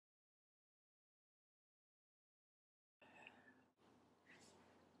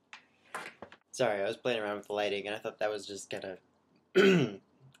Sorry, I was playing around with the lighting and I thought that was just kind of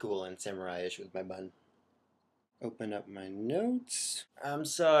cool and samurai-ish with my bun. Open up my notes. I'm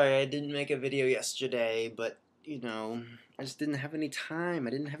sorry I didn't make a video yesterday, but I just didn't have any time. I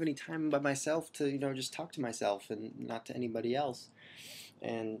didn't have any time by myself to, just talk to myself and not to anybody else.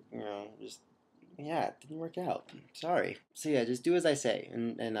 And, just, yeah, it didn't work out. Sorry. So yeah, just do as I say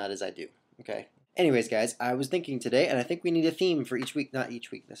and not as I do, okay? Anyways, guys, I was thinking today, and I think we need a theme for each week. Not each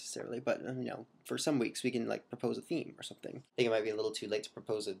week necessarily, but for some weeks we can like propose a theme or something. I think it might be a little too late to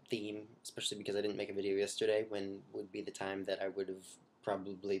propose a theme, especially because I didn't make a video yesterday. When would be the time that I would have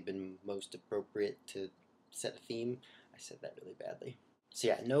probably been most appropriate to set a theme? I said that really badly. So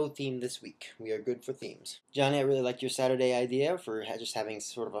yeah, no theme this week. We are good for themes. Johnny, I really like your Saturday idea for just having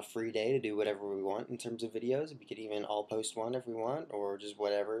sort of a free day to do whatever we want in terms of videos. We could even all post one if we want, or just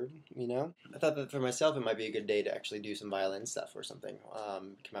whatever. I thought that for myself it might be a good day to actually do some violin stuff or something.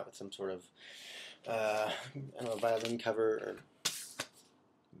 Come out with some sort of, I don't know, violin cover or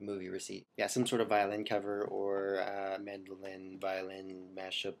movie receipt. Yeah, some sort of violin cover or mandolin, violin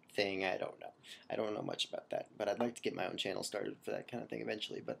mashup thing. I don't know. I don't know much about that, but I'd like to get my own channel started for that kind of thing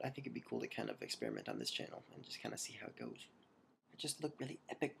eventually. But I think it'd be cool to kind of experiment on this channel and just kind of see how it goes. I just look really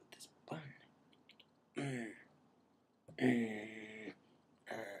epic with this bun.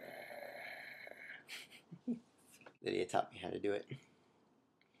 Lydia taught me how to do it.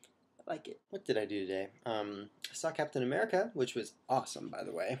 I like it. What did I do today? I saw Captain America, which was awesome, by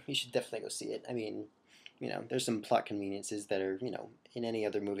the way. You should definitely go see it. I mean, there's some plot conveniences that are, in any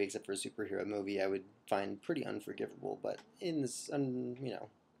other movie except for a superhero movie, I would find pretty unforgivable. But in this,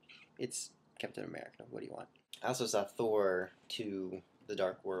 it's Captain America. What do you want? I also saw Thor 2, The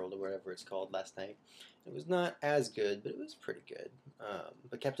Dark World, or whatever it's called, last night. It was not as good, but it was pretty good.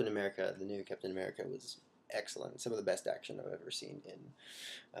 But Captain America, the new Captain America, was excellent. Some of the best action I've ever seen in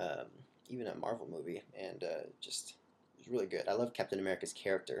even a Marvel movie, and just it was really good. I love Captain America's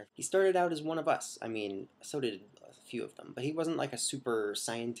character. He started out as one of us. I mean, so did a few of them, but he wasn't like a super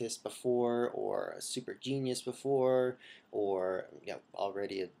scientist before, or a super genius before, or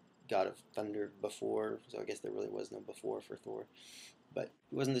already a god of thunder before. So I guess there really was no before for Thor. But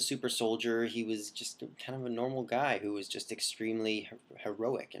he wasn't a super soldier. He was just kind of a normal guy who was just extremely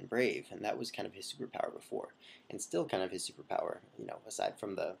heroic and brave, and that was kind of his superpower before, and still kind of his superpower. Aside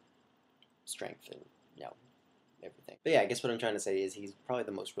from the strength and you know everything. But yeah, I guess what I'm trying to say is he's probably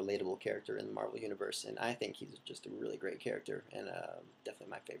the most relatable character in the Marvel universe, and I think he's just a really great character, and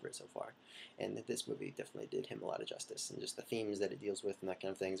definitely my favorite so far. And this movie definitely did him a lot of justice, and just the themes that it deals with and that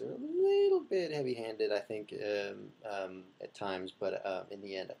kind of things are a little bit heavy-handed, I think, at times, but in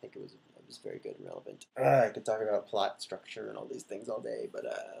the end, I think it was very good and relevant. I could talk about plot structure and all these things all day, but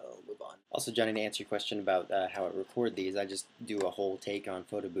I'll move on. Also, Johnny, to answer your question about how I record these, I just do a whole take on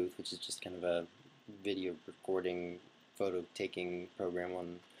Photo Booth, which is just kind of a video recording, photo taking program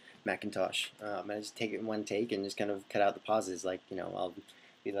on Macintosh. I just take it in one take and just kind of cut out the pauses. Like, I'll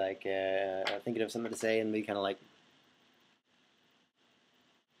be like thinking of something to say and be kind of like,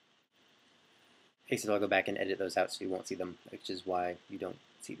 hey, so I'll go back and edit those out so you won't see them, which is why you don't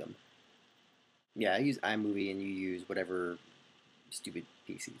see them. Yeah, I use iMovie and you use whatever stupid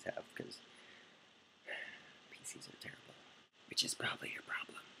PCs have because PCs are terrible, which is probably your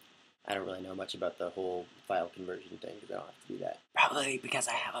problem. I don't really know much about the whole file conversion thing because I don't have to do that. Probably because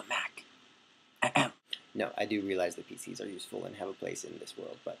I have a Mac. No, I do realize that PCs are useful and have a place in this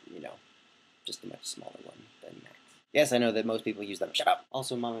world, but, just a much smaller one than Macs. Yes, I know that most people use them. Shut up!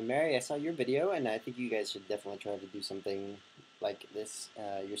 Also, Mom and Mary, I saw your video, and I think you guys should definitely try to do something like this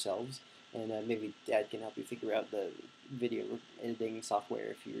yourselves. And maybe Dad can help you figure out the video editing software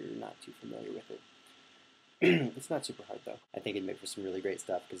if you're not too familiar with it. It's not super hard though. I think it'd make for some really great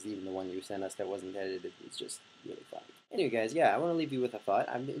stuff because even the one you sent us that wasn't edited was just really fun. Anyway, guys, yeah, I want to leave you with a thought.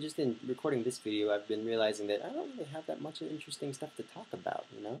 I'm just in recording this video. I've been realizing that I don't really have that much interesting stuff to talk about.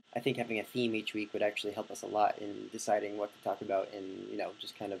 I think having a theme each week would actually help us a lot in deciding what to talk about and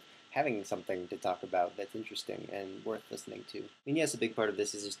just kind of having something to talk about that's interesting and worth listening to. I mean, yes, a big part of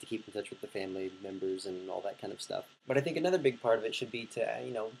this is just to keep in touch with the family members and all that kind of stuff. But I think another big part of it should be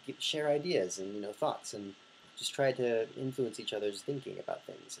to, share ideas and, thoughts and just try to influence each other's thinking about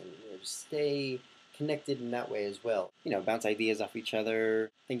things and just stay connected in that way as well. Bounce ideas off each other,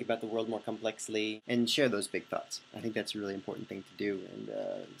 think about the world more complexly, and share those big thoughts. I think that's a really important thing to do and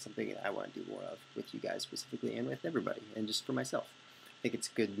something that I want to do more of with you guys specifically and with everybody and just for myself. I think it's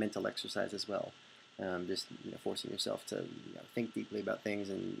good mental exercise as well. Just forcing yourself to think deeply about things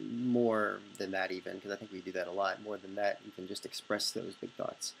and more than that even, because I think we do that a lot. More than that, you can just express those big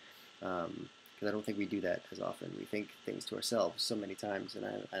thoughts. Because because I don't think we do that as often. We think things to ourselves so many times, and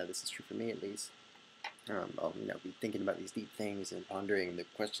I know this is true for me at least. I'll be thinking about these deep things and pondering the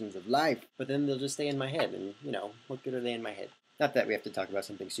questions of life, but then they'll just stay in my head, and what good are they in my head? Not that we have to talk about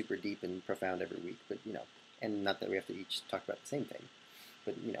something super deep and profound every week, but and not that we have to each talk about the same thing.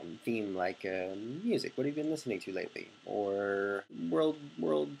 But theme like music. What have you been listening to lately? Or world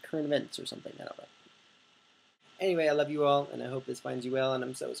current events or something. I don't know. Anyway, I love you all, and I hope this finds you well. And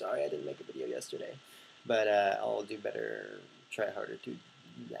I'm so sorry I didn't make a video yesterday, but I'll do better. Try harder to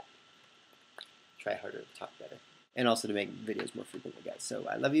yeah. Try harder to talk better, and also to make videos more frequently, guys. So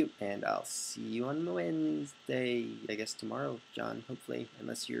I love you, and I'll see you on Wednesday. I guess tomorrow, John. Hopefully,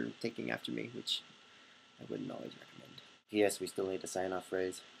 unless you're taking after me, which I wouldn't always recommend. Yes, we still need a sign-off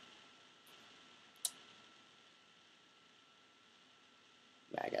phrase.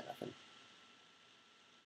 I got